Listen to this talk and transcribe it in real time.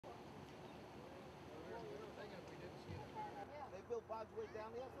barge way down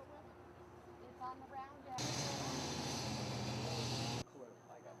there somewhere? It's on the round end.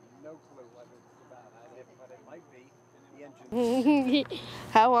 I got no clue what it's about, but it might be the engine.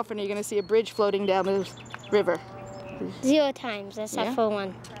 How often are you going to see a bridge floating down the river? 0 times, except for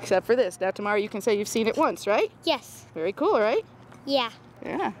one. Except for this. Now tomorrow you can say you've seen it once, right? Yes. Very cool, right? Yeah.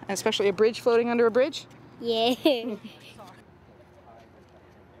 Yeah, and especially a bridge floating under a bridge. Yeah.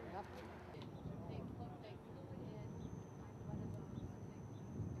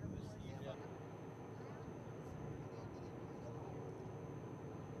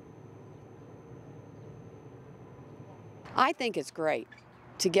 I think it's great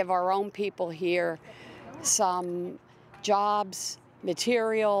to give our own people here some jobs,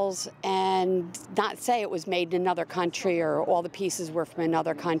 materials, and not say it was made in another country or all the pieces were from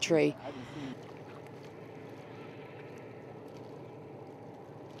another country.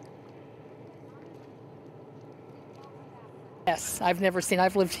 Yes, I've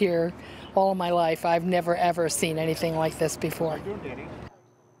lived here all of my life. I've never ever seen anything like this before.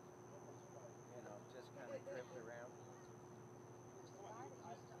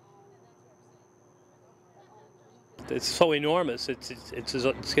 It's so enormous. It's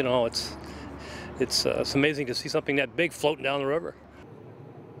amazing to see something that big floating down the river.